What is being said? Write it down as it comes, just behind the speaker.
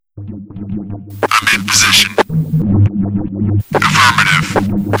position. Affirmative.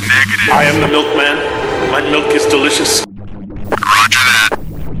 Negative. I am the milkman. My milk is delicious. Roger that.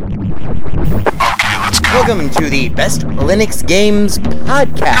 Okay, let's go. Welcome to the Best Linux Games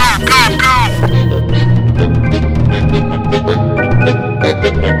Podcast.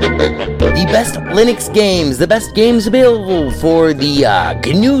 The best Linux games, the best games available for the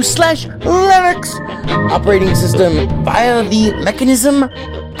GNU/Linux operating system via the mechanism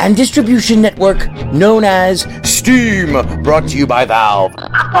and distribution network known as Steam, brought to you by Valve.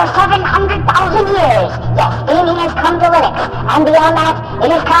 After 700,000 years, yes, gaming has come to Linux, and beyond that, it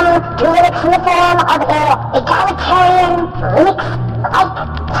has come to Linux in the form of an egalitarian Linux-like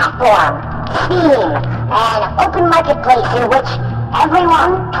platform, Steam, an open marketplace in which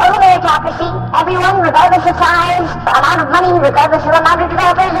everyone, total meritocracy, everyone, regardless of size, amount of money, regardless of amount of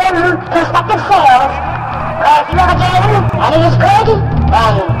developers, and prospective sales, if you have a game, and it is good,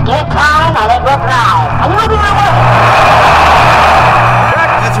 then give it time, and it will thrive, and you will be rewarded.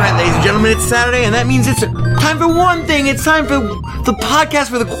 That's right, ladies and gentlemen, it's Saturday, and that means it's time for one thing. It's time for the podcast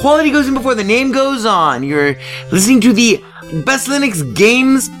where the quality goes in before the name goes on. You're listening to the Best Linux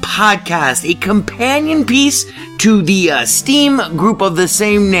Games Podcast, a companion piece to the Steam group of the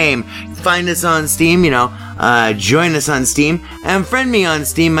same name. Find us on Steam, join us on Steam, and friend me on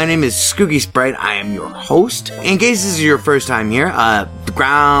Steam. My name is Skooky Sprite. I am your host. In case this is your first time here, the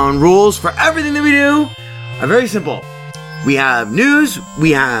ground rules for everything that we do are very simple. We have news, we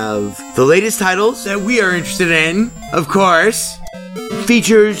have the latest titles that we are interested in, of course,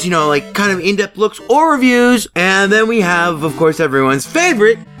 features, kind of in-depth looks or reviews, and then we have, of course, everyone's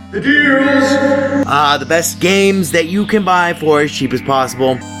favorite, the deals! The best games that you can buy for as cheap as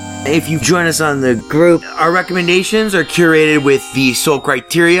possible. If you join us on the group, our recommendations are curated with the sole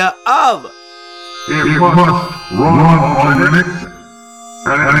criteria of it must run on Linux,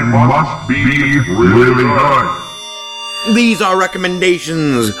 and it must be really good. These are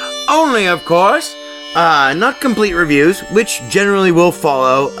recommendations only, of course, not complete reviews, which generally will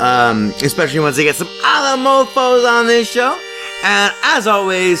follow, especially once they get some other mofos on this show. And as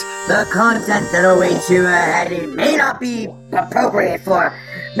always, the content that awaits you ahead, it may not be appropriate for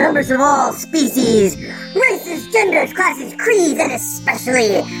members of all species, races, genders, classes, creeds, and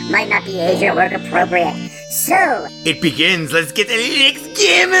especially might not be age or work appropriate. So, it begins. Let's get the Linux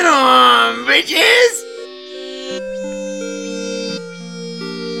gaming on, bitches!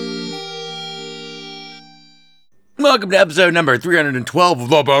 Welcome to episode number 312 of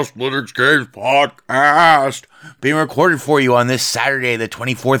the Best Linux Games Podcast, being recorded for you on this Saturday, the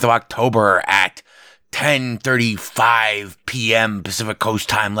 24th of October at 10:35 p.m. Pacific Coast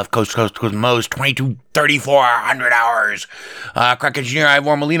time, left coast most, 22:34 hours. Crack engineer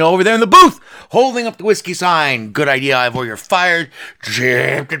Ivor Molina over there in the booth, holding up the whiskey sign. Good idea, Ivor, you're fired.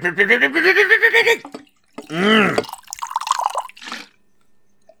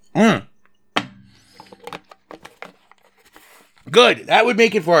 Good. That would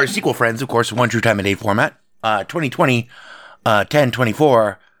make it for our sequel friends, of course, one true time and date format. 2020,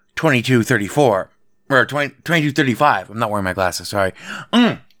 10/24, 22:34. Or 22:35. I'm not wearing my glasses, sorry.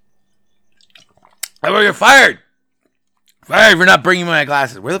 You're fired. Fired for not bringing my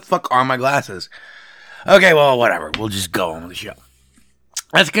glasses. Where the fuck are my glasses? Okay, well, whatever. We'll just go on with the show.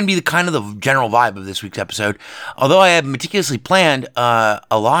 That's going to be the general vibe of this week's episode. Although I have meticulously planned a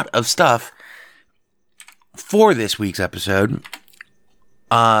lot of stuff for this week's episode,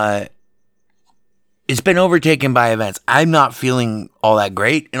 it's been overtaken by events. I'm not feeling all that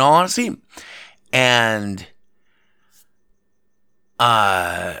great, in all honesty. And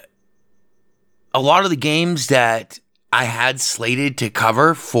a lot of the games that I had slated to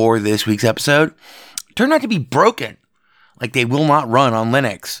cover for this week's episode turned out to be broken. Like, they will not run on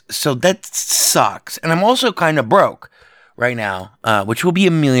Linux. So that sucks. And I'm also kind of broke right now, which will be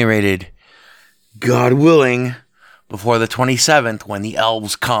ameliorated, God willing, before the 27th, when the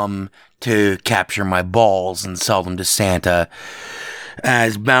elves come to capture my balls and sell them to Santa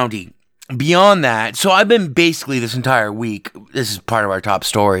as bounty. Beyond that, so I've been basically this entire week, this is part of our top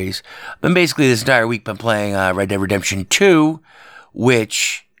stories, I've been basically this entire week been playing Red Dead Redemption 2,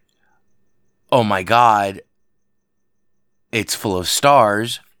 which, oh my god, it's full of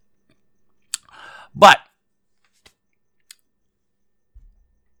stars. But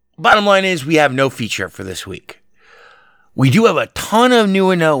bottom line is, we have no feature for this week. We do have a ton of new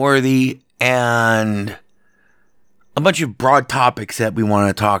and noteworthy and a bunch of broad topics that we want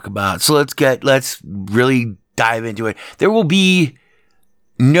to talk about. So let's really dive into it. There will be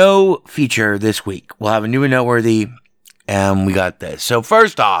no feature this week. We'll have a new and noteworthy, and we got this. So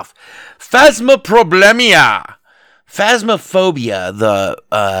first off, Phasmophobia, the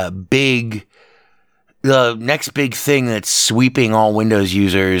big the next big thing that's sweeping all Windows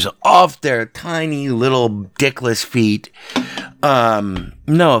users off their tiny little dickless feet. No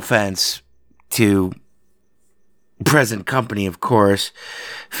offense to present company, of course.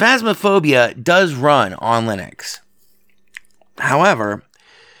 Phasmophobia does run on Linux. However,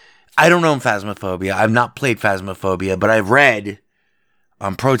 I don't own Phasmophobia. I've not played Phasmophobia, but I've read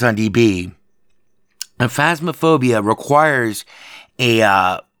on ProtonDB. And Phasmophobia requires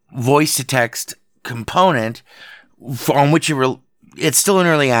a voice-to-text component on which it's still in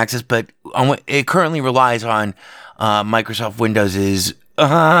early access, but it currently relies on Microsoft Windows'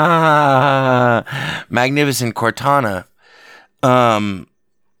 magnificent Cortana. Who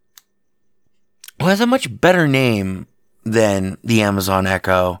has a much better name than the Amazon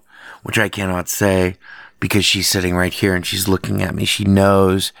Echo, which I cannot say because she's sitting right here and she's looking at me. She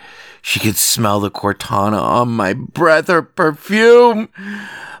knows. She could smell the Cortana on my breath or perfume.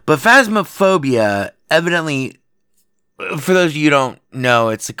 But Phasmophobia, evidently, for those of you who don't know,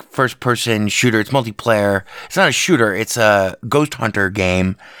 it's a first-person shooter. It's multiplayer. It's not a shooter. It's a ghost hunter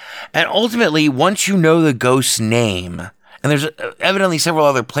game. And ultimately, once you know the ghost's name, and there's evidently several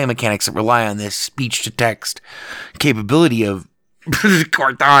other play mechanics that rely on this speech-to-text capability of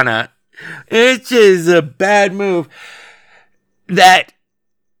Cortana, it's just a bad move. That,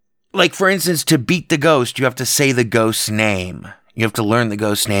 like, for instance, to beat the ghost, you have to say the ghost's name. You have to learn the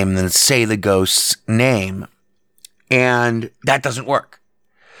ghost's name and then say the ghost's name. And that doesn't work.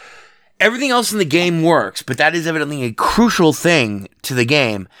 Everything else in the game works, but that is evidently a crucial thing to the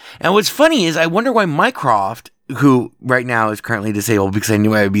game. And what's funny is I wonder why Mycroft, who right now is currently disabled because I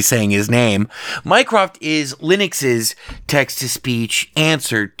knew I would be saying his name, Mycroft is Linux's text-to-speech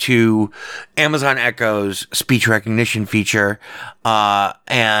answer to Amazon Echo's speech recognition feature,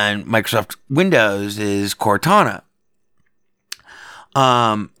 and Microsoft Windows is Cortana.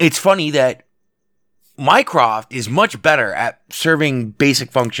 It's funny that Mycroft is much better at serving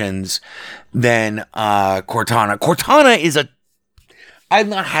basic functions than Cortana. Cortana is I've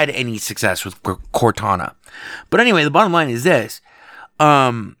not had any success with Cortana. But anyway, the bottom line is this.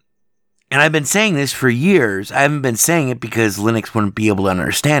 And I've been saying this for years. I haven't been saying it because Linux wouldn't be able to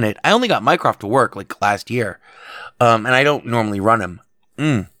understand it. I only got Mycroft to work like last year. And I don't normally run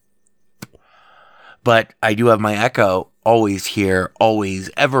him. But I do have my Echo always here,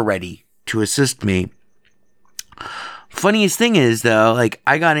 always ever ready to assist me. Funniest thing is, though, like,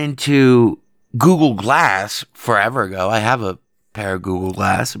 I got into Google Glass forever ago. I have a pair of Google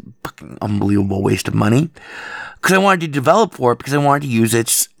Glass. Fucking unbelievable waste of money. Because I wanted to develop for it because I wanted to use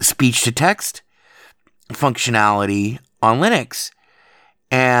its speech-to-text functionality on Linux.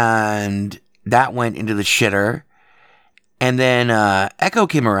 And that went into the shitter. And then Echo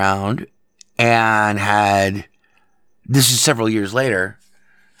came around and had, this is several years later,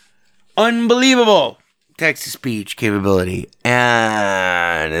 unbelievable text-to-speech capability.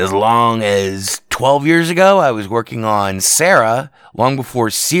 And as long as 12 years ago, I was working on Sarah, long before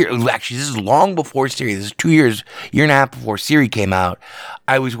Siri. Actually, this is long before Siri. This is 2 years, year and a half before Siri came out.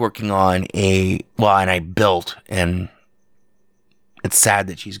 I was working on and I built, and it's sad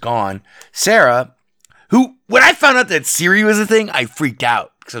that she's gone, Sarah, who, when I found out that Siri was a thing, I freaked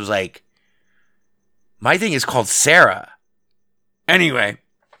out. Because I was like, my thing is called Sarah. Anyway,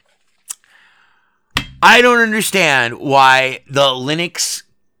 I don't understand why the Linux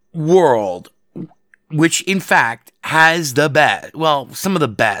world, which in fact has the best, well, some of the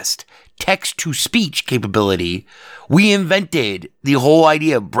best text-to-speech capability, we invented the whole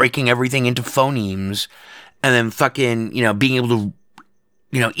idea of breaking everything into phonemes and then fucking, being able to,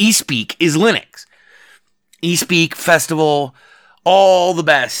 eSpeak is Linux. eSpeak, Festival, all the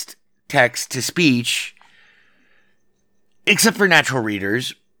best text-to-speech, except for natural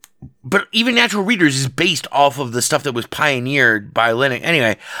readers. But even natural readers is based off of the stuff that was pioneered by Linux.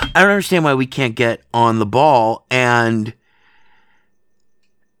 Anyway, I don't understand why we can't get on the ball, and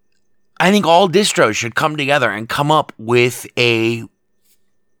I think all distros should come together and come up with a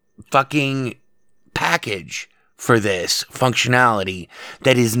fucking package for this functionality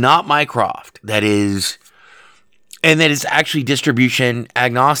that is not Mycroft, that is actually distribution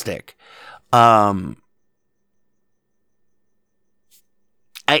agnostic.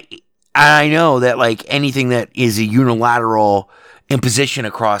 I know that, like, anything that is a unilateral imposition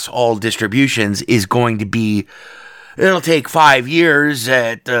across all distributions is going to be, it'll take 5 years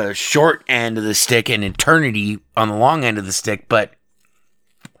at the short end of the stick and eternity on the long end of the stick, but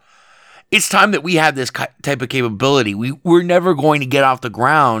it's time that we have this type of capability. We're never going to get off the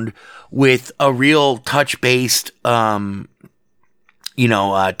ground with a real touch-based, tablet-style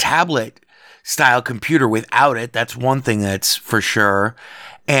computer without it. That's one thing that's for sure.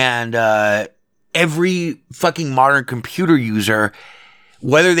 And every fucking modern computer user,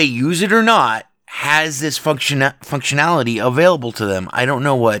 whether they use it or not, has this functionality available to them. I don't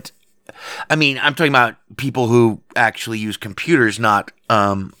know what. I mean, I'm talking about people who actually use computers, not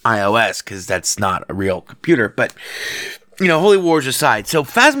iOS, because that's not a real computer. But, Holy Wars aside. So,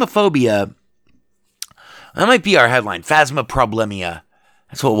 Phasmophobia, that might be our headline. Phasmoproblemia.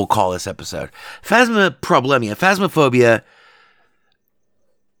 That's what we'll call this episode. Phasmophobia.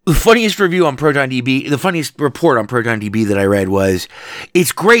 The funniest review on ProtonDB, the funniest report on ProtonDB that I read was,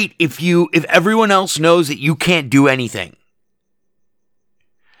 it's great if everyone else knows that you can't do anything.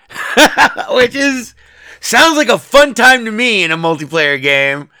 Which sounds like a fun time to me in a multiplayer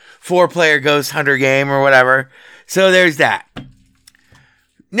game, 4-player Ghost Hunter game or whatever. So there's that.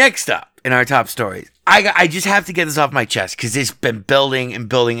 Next up in our top stories, I just have to get this off my chest because it's been building,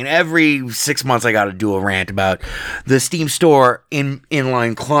 and every 6 months I got to do a rant about the Steam Store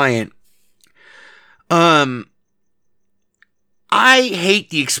inline client. I hate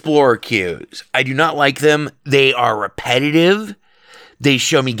the Explorer queues. I do not like them. They are repetitive. They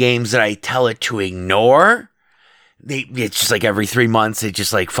show me games that I tell it to ignore. It's just like every 3 months, it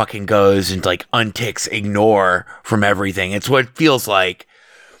just like fucking goes and like unticks ignore from everything. It's what it feels like.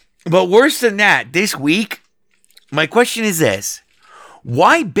 But worse than that, this week, my question is this.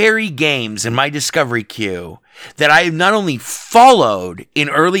 Why bury games in my discovery queue that I have not only followed in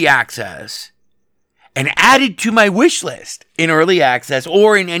early access and added to my wish list in early access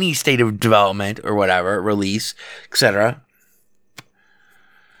or in any state of development or whatever, release, etc.?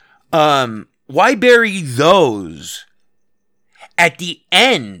 Why bury those at the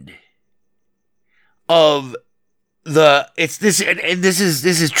end of this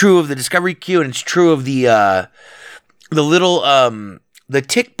is true of the discovery queue, and it's true of the little the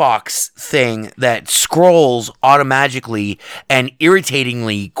tick box thing that scrolls automatically and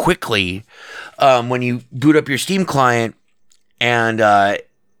irritatingly quickly when you boot up your Steam client and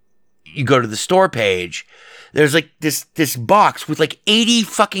you go to the store page. There's like this box with like 80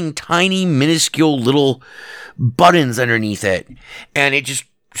 fucking tiny minuscule little buttons underneath it, and it just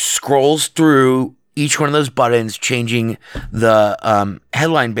scrolls through each one of those buttons, changing the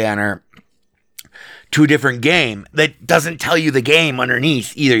headline banner to a different game that doesn't tell you the game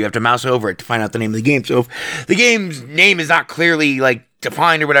underneath either. You have to mouse over it to find out the name of the game. So if the game's name is not clearly like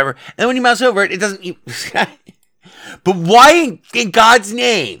defined or whatever, and then when you mouse over it, it doesn't. But why in God's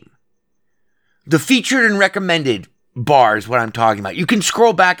name? The featured and recommended bar is what I'm talking about. You can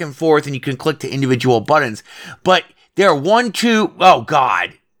scroll back and forth and you can click to individual buttons, but there are 1, 2, oh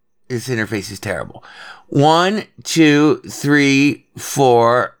God. This interface is terrible. 1, 2, 3,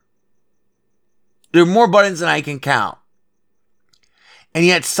 4. There are more buttons than I can count. And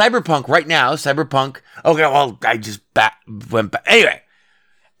yet Cyberpunk right now, okay, well, I just went back. Anyway,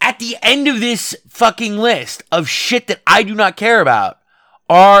 at the end of this fucking list of shit that I do not care about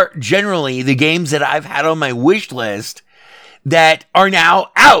are generally the games that I've had on my wish list that are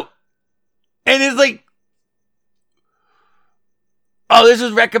now out. And it's like, oh, this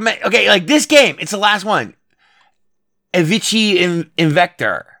was recommended. Okay, like this game, it's the last one. Avicii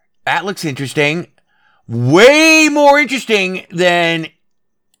Invector. That looks interesting. Way more interesting than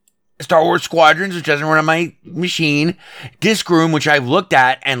Star Wars Squadrons, which doesn't run on my machine. Disc Room, which I've looked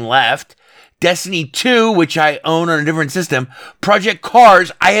at and left. Destiny 2, which I own on a different system. Project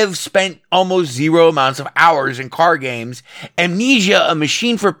Cars, I have spent almost 0 amounts of hours in car games. Amnesia, A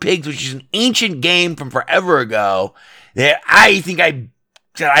Machine for Pigs, which is an ancient game from forever ago that I think I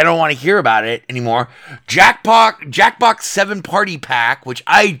don't want to hear about it anymore. Jackbox 7 Party Pack, which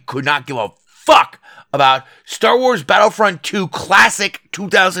I could not give a fuck about. Star Wars Battlefront 2 Classic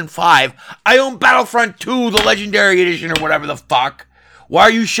 2005. I own Battlefront 2, the Legendary Edition or whatever the fuck. Why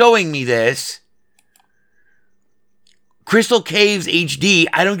are you showing me this? Crystal Caves HD.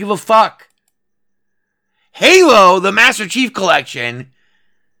 I don't give a fuck. Halo, the Master Chief Collection.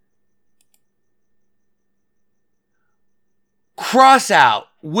 Crossout,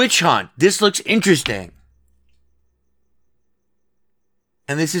 Witch Hunt. This looks interesting.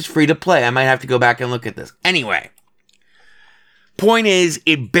 And this is free to play. I might have to go back and look at this. Anyway. Point is,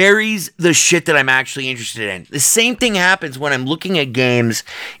 it buries the shit that I'm actually interested in. The same thing happens when I'm looking at games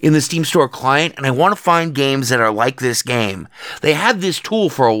in the Steam Store client and I want to find games that are like this game. They had this tool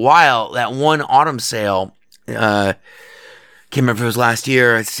for a while, that one autumn sale. Can't remember if it was last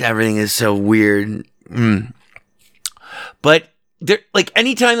year. Everything is so weird. But there, like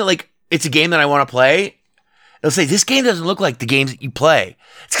anytime that like it's a game that I want to play, it'll say, this game doesn't look like the games that you play.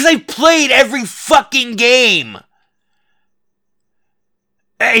 It's because I've played every fucking game.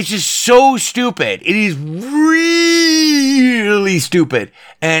 It's just so stupid. It is really stupid.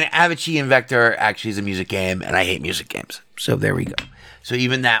 And Avicii and Vector actually is a music game, and I hate music games. So there we go. So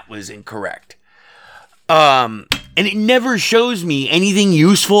even that was incorrect. And it never shows me anything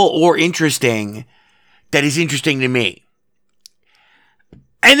useful or interesting that is interesting to me.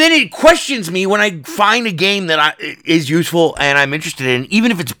 And then it questions me when I find a game that is useful and I'm interested in,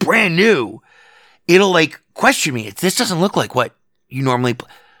 even if it's brand new. It'll question me. This doesn't look like what you normally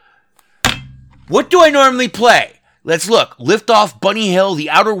play. What do I normally play? Let's look. Liftoff, Bunny Hill,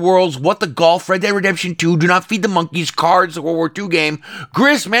 The Outer Worlds, What the Golf, Red Dead Redemption 2, Do Not Feed the Monkeys, Cards, the World War II game,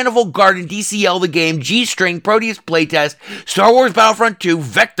 Gris, Manifold Garden, DCL the game, G-String, Proteus Playtest, Star Wars Battlefront 2,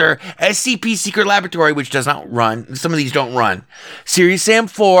 Vector, SCP Secret Laboratory, which does not run. Some of these don't run. Serious Sam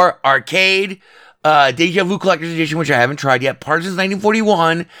 4, Arcade, Deja Vu Collector's Edition, which I haven't tried yet, Partisans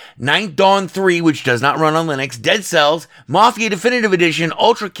 1941, Ninth Dawn 3, which does not run on Linux, Dead Cells, Mafia Definitive Edition,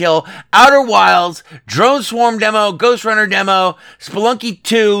 Ultra Kill, Outer Wilds, Drone Swarm Demo, Ghost Runner Demo, Spelunky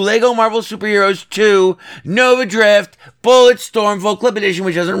 2, Lego Marvel Superheroes 2, Nova Drift, Bulletstorm, Volclip Edition,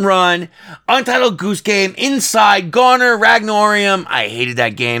 which doesn't run, Untitled Goose Game, Inside, Goner, Ragnorium, I hated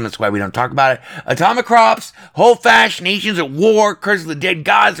that game, that's why we don't talk about it, Atomic Crops, Holdfast, Nations at War, Curse of the Dead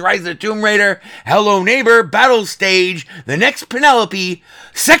Gods, Rise of the Tomb Raider, Hello Neighbor, Battle Stage, The Next Penelope,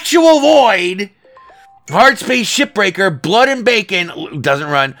 Sexual Void, Hard Space Shipbreaker, Blood and Bacon, doesn't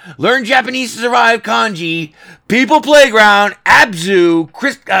run, Learn Japanese to Survive Kanji, People Playground, Abzu,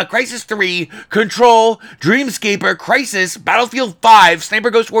 Crisis 3, Control, Dreamscaper, Crisis, Battlefield 5, Sniper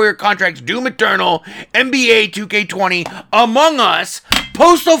Ghost Warrior Contracts, Doom Eternal, NBA 2K20, Among Us,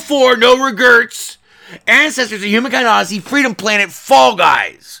 Postal 4, No Regrets, Ancestors of Humankind Odyssey, Freedom Planet, Fall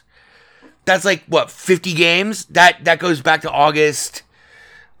Guys. That's 50 games? That goes back to August,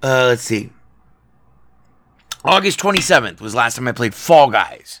 let's see. August 27th was last time I played Fall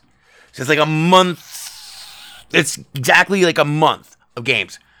Guys. So it's a month. It's exactly a month of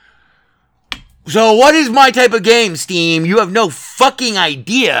games. So what is my type of game, Steam? You have no fucking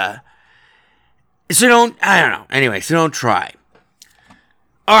idea. So I don't know. Anyway, so don't try.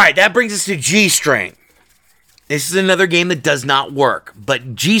 Alright, that brings us to G-String. This is another game that does not work.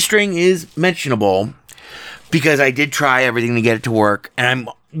 But G-String is mentionable because I did try everything to get it to work. And I'm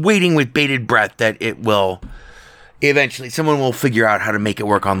waiting with bated breath that it will... Eventually, someone will figure out how to make it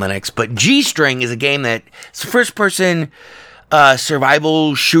work on Linux. But G-String is a game that it's a first-person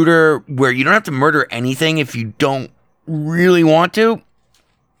survival shooter where you don't have to murder anything if you don't really want to.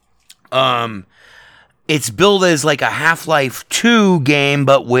 It's billed as a Half-Life 2 game,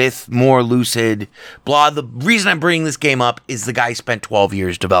 but with more lucid blah. The reason I'm bringing this game up is the guy spent 12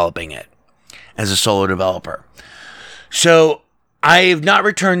 years developing it as a solo developer. So, I have not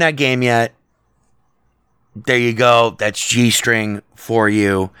returned that game yet. There you go. That's G-String for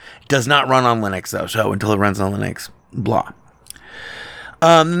you. It does not run on Linux, though. So until it runs on Linux, blah.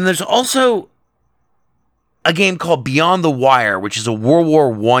 Then there's also a game called Beyond the Wire, which is a World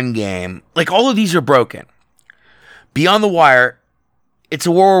War I game. All of these are broken. Beyond the Wire, it's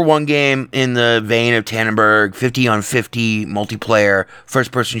a World War I game in the vein of Tannenberg, 50 on 50 multiplayer,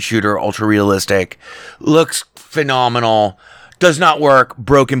 first-person shooter, ultra-realistic. Looks phenomenal. Does not work.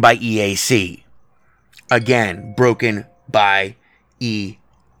 Broken by EAC. Again, broken by EAC.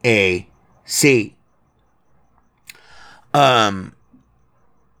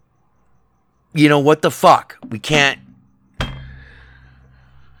 What the fuck? We can't... And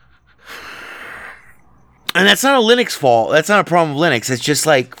that's not a Linux fault. That's not a problem with Linux. It's just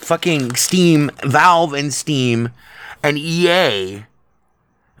fucking Steam, Valve and Steam, and EA,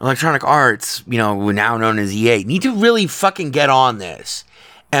 Electronic Arts, now known as EA, need to really fucking get on this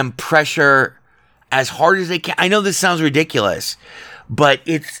and pressure... as hard as they can. I know this sounds ridiculous, but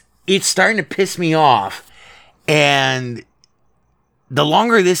it's starting to piss me off. And the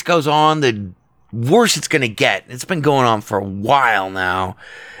longer this goes on, the worse it's going to get. It's been going on for a while now.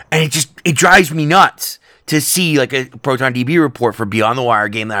 And it drives me nuts to see a ProtonDB report for Beyond the Wire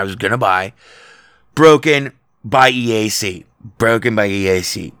game that I was going to buy. Broken by EAC. Broken by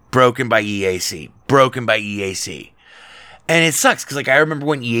EAC. Broken by EAC. Broken by EAC. And it sucks, because I remember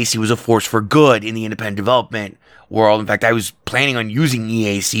when EAC was a force for good in the independent development world. In fact, I was planning on using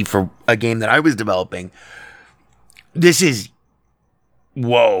EAC for a game that I was developing. This is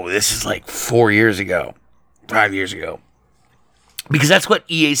 4 years ago. 5 years ago. Because that's what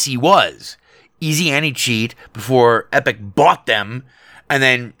EAC was. Easy anti-cheat before Epic bought them and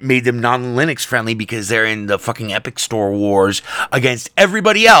then made them non-Linux friendly because they're in the fucking Epic Store wars against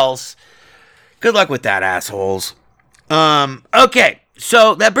everybody else. Good luck with that, assholes. Okay.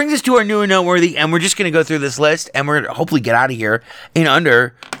 So that brings us to our new and noteworthy, and we're just going to go through this list, and we're going to hopefully get out of here in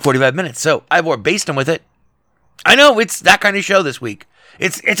under 45 minutes. So Ivor, based on with it, I know it's that kind of show this week.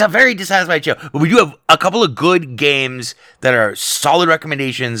 It's a very dissatisfied show, but we do have a couple of good games that are solid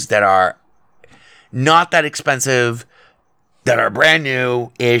recommendations that are not that expensive, that are brand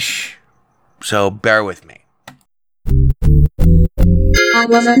new-ish. So bear with me. I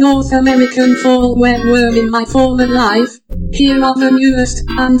was a North American fall worm in my former life. Here are the newest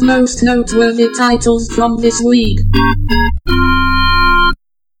and most noteworthy titles from this week.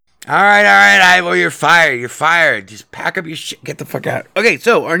 All right, Ivor, you're fired. Just pack up your shit, get the fuck out. Okay,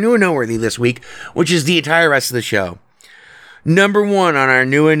 so our new and noteworthy this week, which is the entire rest of the show. Number one on our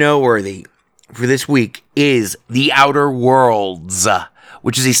new and noteworthy for this week is The Outer Worlds,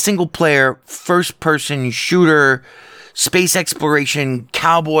 which is a single-player, first-person shooter, space exploration,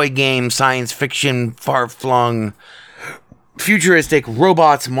 cowboy game, science fiction, far-flung, futuristic,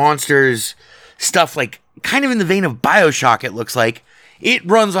 robots, monsters, stuff like kind of in the vein of BioShock, it looks like. It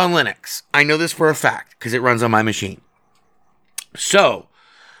runs on Linux. I know this for a fact because it runs on my machine. So,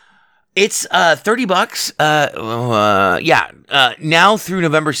 it's $30. Now through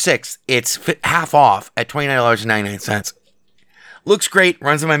November 6th, it's half off at $29.99. Looks great,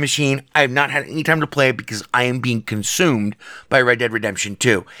 runs on my machine. I have not had any time to play it because I am being consumed by Red Dead Redemption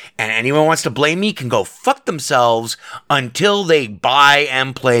 2. And anyone who wants to blame me can go fuck themselves until they buy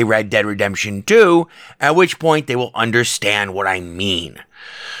and play Red Dead Redemption 2, at which point they will understand what I mean.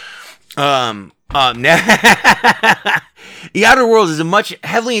 The Outer Worlds is a much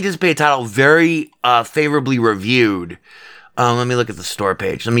heavily anticipated title, very favorably reviewed. Let me look at the store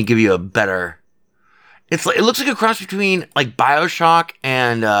page. Let me give you a better... It looks like a cross between like BioShock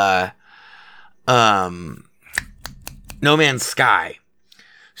and No Man's Sky.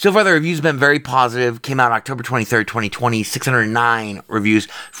 So far, the reviews have been very positive. Came out October 23rd, 2020. 609 reviews.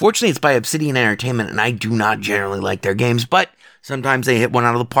 Fortunately, it's by Obsidian Entertainment, and I do not generally like their games, but sometimes they hit one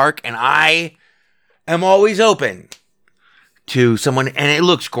out of the park, and I am always open to someone, and it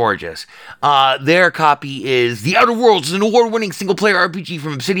looks gorgeous. Their copy is The Outer Worlds is an award-winning single-player RPG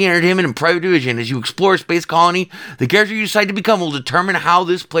from Obsidian Entertainment and Private Division. As you explore a space colony, the character you decide to become will determine how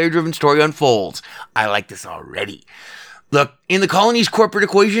this player-driven story unfolds. I like this already. Look, in the colony's corporate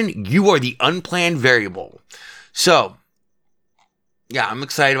equation, you are the unplanned variable. So, yeah, I'm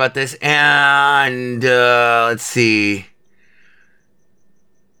excited about this, and let's see...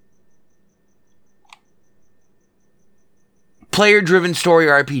 Player-driven story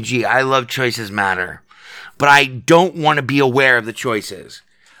RPG. I love choices matter, but I don't want to be aware of the choices.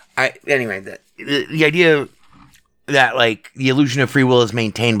 The idea that like the illusion of free will is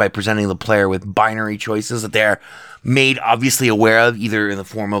maintained by presenting the player with binary choices that they're made obviously aware of, either in the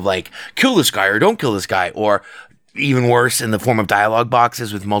form of like kill this guy or don't kill this guy, or even worse in the form of dialogue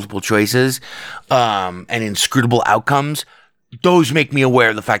boxes with multiple choices and inscrutable outcomes. Those make me aware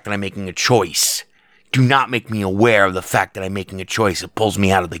of the fact that I'm making a choice. Do not make me aware of the fact that I'm making a choice. It pulls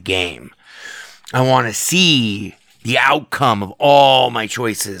me out of the game. I want to see the outcome of all my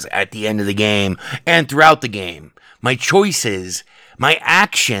choices at the end of the game and throughout the game. My choices, my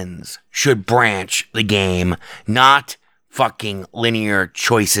actions should branch the game, not fucking linear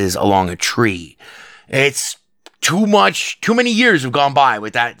choices along a tree. It's too many years have gone by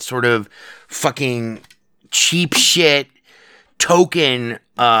with that sort of fucking cheap shit token,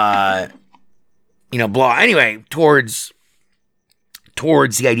 blah. Anyway, towards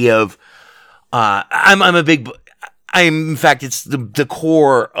the idea of, in fact, it's the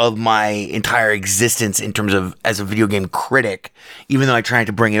core of my entire existence in terms of as a video game critic, even though I try not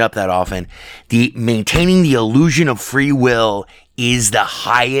to bring it up that often. Maintaining the illusion of free will is the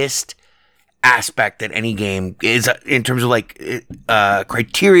highest aspect that any game is in terms of like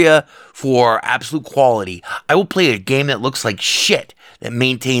criteria for absolute quality. I will play a game that looks like shit that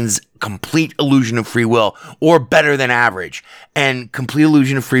maintains complete illusion of free will, or better than average. And complete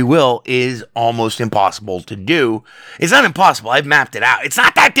illusion of free will is almost impossible to do. It's not impossible. I've mapped it out. It's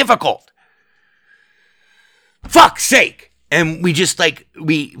not that difficult. Fuck's sake. And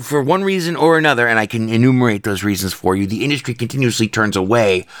for one reason or another, and I can enumerate those reasons for you, the industry continuously turns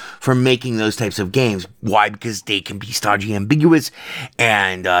away from making those types of games. Why? Because they can be stodgy, ambiguous,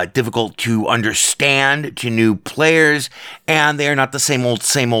 and difficult to understand to new players, and they are not the same old,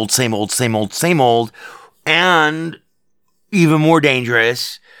 and even more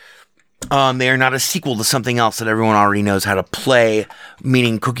dangerous, they are not a sequel to something else that everyone already knows how to play,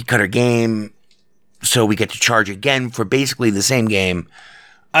 meaning cookie-cutter game. So we get to charge again for basically the same game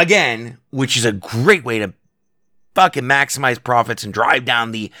again, which is a great way to fucking maximize profits and drive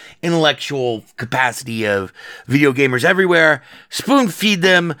down the intellectual capacity of video gamers everywhere, spoon feed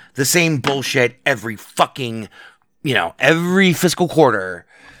them the same bullshit every fucking, every fiscal quarter.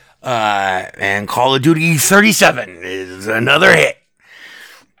 And Call of Duty 37 is another hit.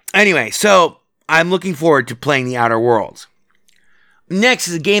 Anyway, so I'm looking forward to playing The Outer Worlds. Next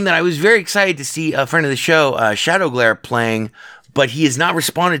is a game that I was very excited to see a friend of the show, Shadowglare, playing, but he has not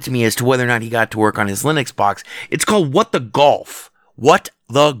responded to me as to whether or not he got to work on his Linux box. It's called What the Golf. What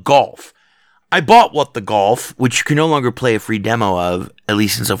the Golf. I bought What the Golf, which you can no longer play a free demo of, at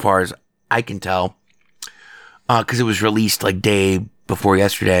least insofar as I can tell, because it was released like day before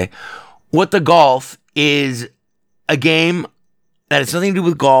yesterday. What the Golf is a game that has nothing to do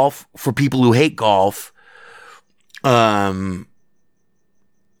with golf for people who hate golf.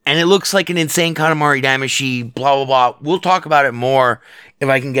 And it looks like an insane Katamari Damacy, blah, blah, blah. We'll talk about it more if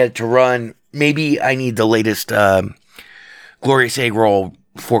I can get it to run. Maybe I need the latest Glorious Egg Roll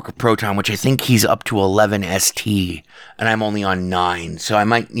Fork of Proton, which I think he's up to 11 ST, and I'm only on 9, so I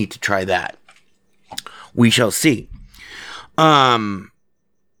might need to try that. We shall see. There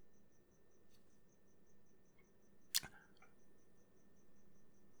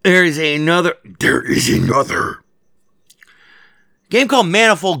is another game called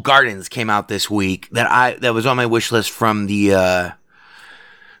Manifold Gardens came out this week that was on my wish list from the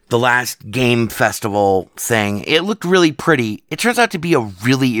last game festival thing. It looked really pretty. It turns out to be a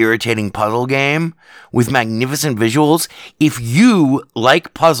really irritating puzzle game with magnificent visuals. If you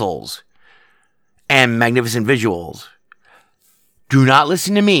like puzzles and magnificent visuals, do not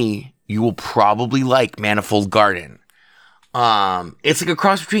listen to me. You will probably like Manifold Garden. It's like a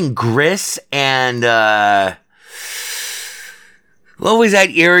cross between Gris and what was that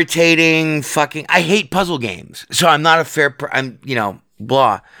irritating fucking... I hate puzzle games, so I'm not a fair...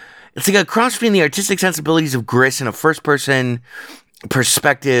 blah. It's like a cross between the artistic sensibilities of Gris and a first-person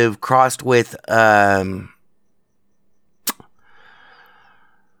perspective crossed with...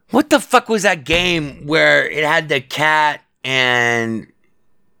 What the fuck was that game where it had the cat and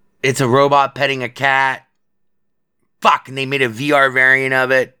it's a robot petting a cat? Fuck, and they made a VR variant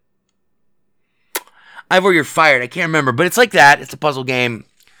of it. Ivor, you're fired. I can't remember, but it's like that. It's a puzzle game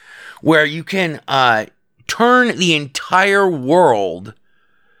where you can turn the entire world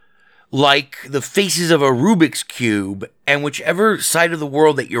like the faces of a Rubik's Cube, and whichever side of the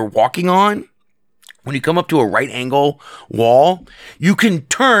world that you're walking on, when you come up to a right angle wall, you can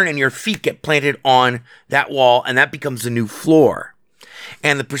turn and your feet get planted on that wall, and that becomes the new floor.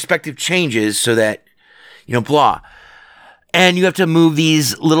 And the perspective changes so that, blah. And you have to move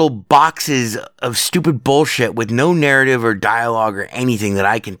these little boxes of stupid bullshit with no narrative or dialogue or anything that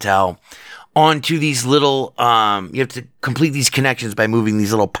I can tell onto these little, you have to complete these connections by moving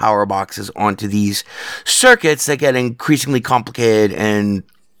these little power boxes onto these circuits that get increasingly complicated and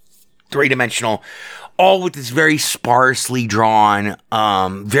three-dimensional, all with this very sparsely drawn,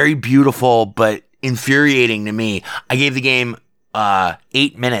 very beautiful, but infuriating to me. I gave the game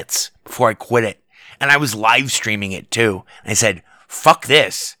 8 minutes before I quit it. And I was live streaming it too. And I said, fuck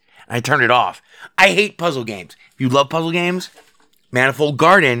this. And I turned it off. I hate puzzle games. If you love puzzle games, Manifold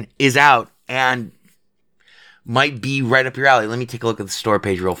Garden is out and might be right up your alley. Let me take a look at the store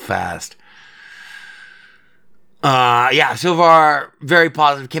page real fast. So far, very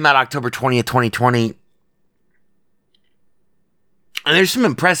positive. Came out October 20th, 2020. And there's some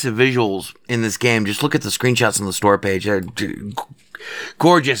impressive visuals in this game. Just look at the screenshots on the store page. They're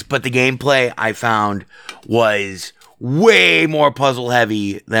gorgeous, but the gameplay I found was way more puzzle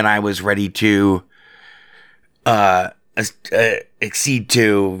heavy than I was ready to accede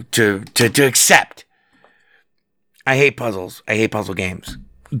to accept. I hate puzzles. I hate puzzle games.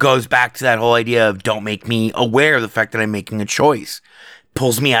 Goes back to that whole idea of don't make me aware of the fact that I'm making a choice.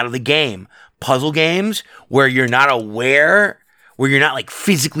 Pulls me out of the game. Puzzle games where you're not aware, where you're not like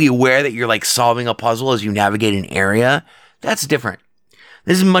physically aware that you're like solving a puzzle as you navigate an area, that's different.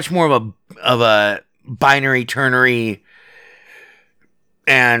 This is much more of a binary ternary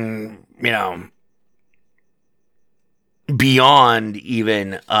and, beyond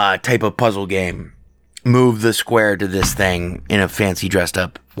even type of puzzle game. Move the square to this thing in a fancy dressed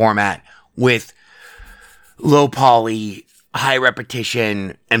up format with low poly, high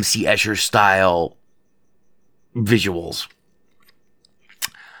repetition, MC Escher style visuals.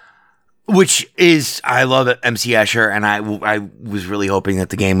 Which is, I love it, MC Escher, and I was really hoping that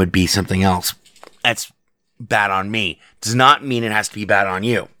the game would be something else. That's bad on me. Does not mean it has to be bad on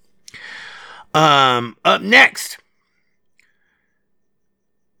you. Up next.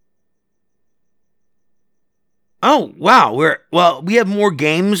 Oh, wow. We have more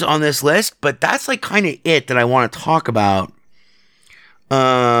games on this list, but that's like kind of it that I want to talk about.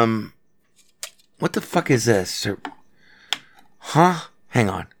 What the fuck is this? Huh? Hang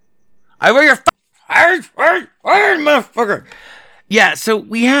on. I wear your motherfucker. Yeah, so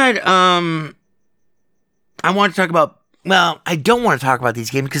we had, I want to talk about, well, I don't want to talk about these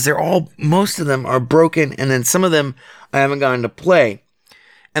games because most of them are broken, and then some of them I haven't gotten to play.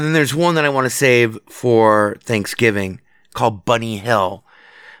 And then there's one that I want to save for Thanksgiving called Bunny Hill.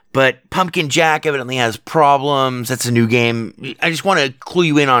 But Pumpkin Jack evidently has problems. That's a new game. I just want to clue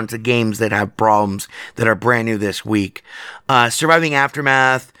you in on to games that have problems that are brand new this week. Surviving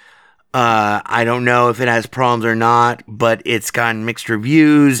Aftermath. I don't know if it has problems or not, but it's gotten mixed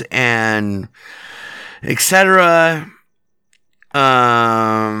reviews and etc.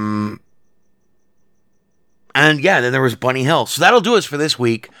 And yeah, then there was Bunny Hill. So that'll do us for this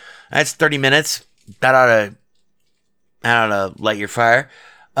week. That's 30 minutes. That ought to light your fire.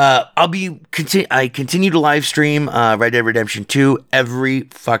 I continue to live stream Red Dead Redemption 2 every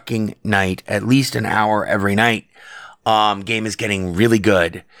fucking night, at least an hour every night. Game is getting really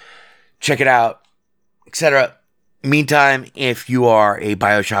good. Check it out, etc. Meantime, if you are a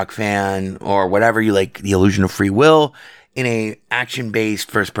BioShock fan or whatever, you like the illusion of free will in a action-based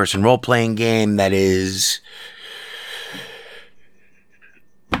first-person role-playing game that is,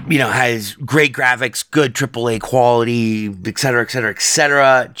 has great graphics, good AAA quality, etc., etc.,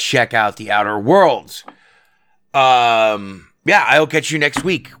 etc., check out The Outer Worlds. I will catch you next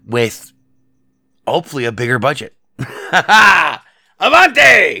week with hopefully a bigger budget.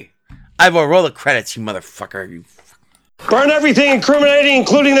 Avante! I will roll the credits, you motherfucker. Burn everything incriminating,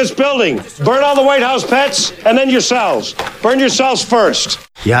 including this building. Burn all the White House pets, and then yourselves. Burn yourselves first.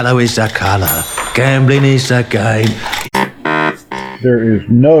 Yellow is the color. Gambling is the game. There is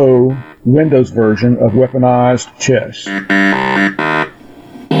no Windows version of weaponized chess.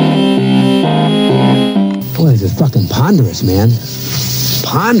 Boy, this is fucking ponderous, man.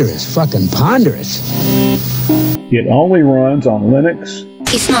 Ponderous, fucking ponderous. It only runs on Linux.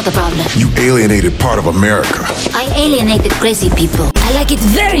 It's not a problem. You alienated part of America. I alienated crazy people. I like it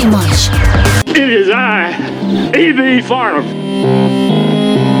very much. It is I, E.B. Farnham.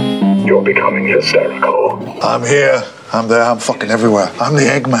 You're becoming hysterical. I'm here. I'm there. I'm fucking everywhere. I'm the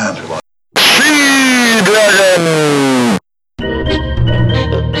Eggman. Dragon!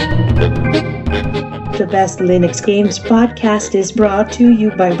 The Best Linux Games podcast is brought to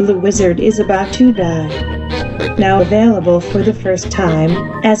you by Blue Wizard is About to Die. Now available for the first time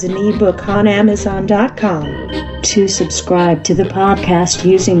as an ebook on Amazon.com. To subscribe to the podcast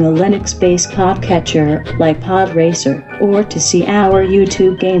using a Linux-based podcatcher like Podracer, or to see our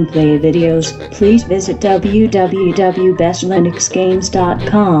YouTube gameplay videos, please visit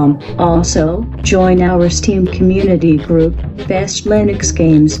www.bestlinuxgames.com. Also, join our Steam community group, Best Linux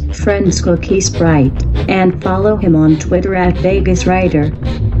Games, Friends Cookie Sprite, and follow him on Twitter at VegasWriter.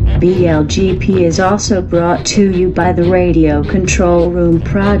 BLGP is also brought to you by the Radio Control Room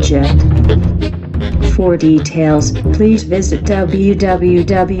Project. For details, please visit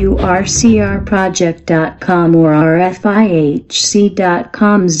www.rcrproject.com or rfihc.com.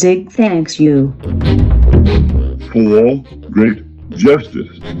 Zig thanks you. For great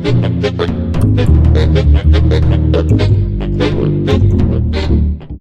justice.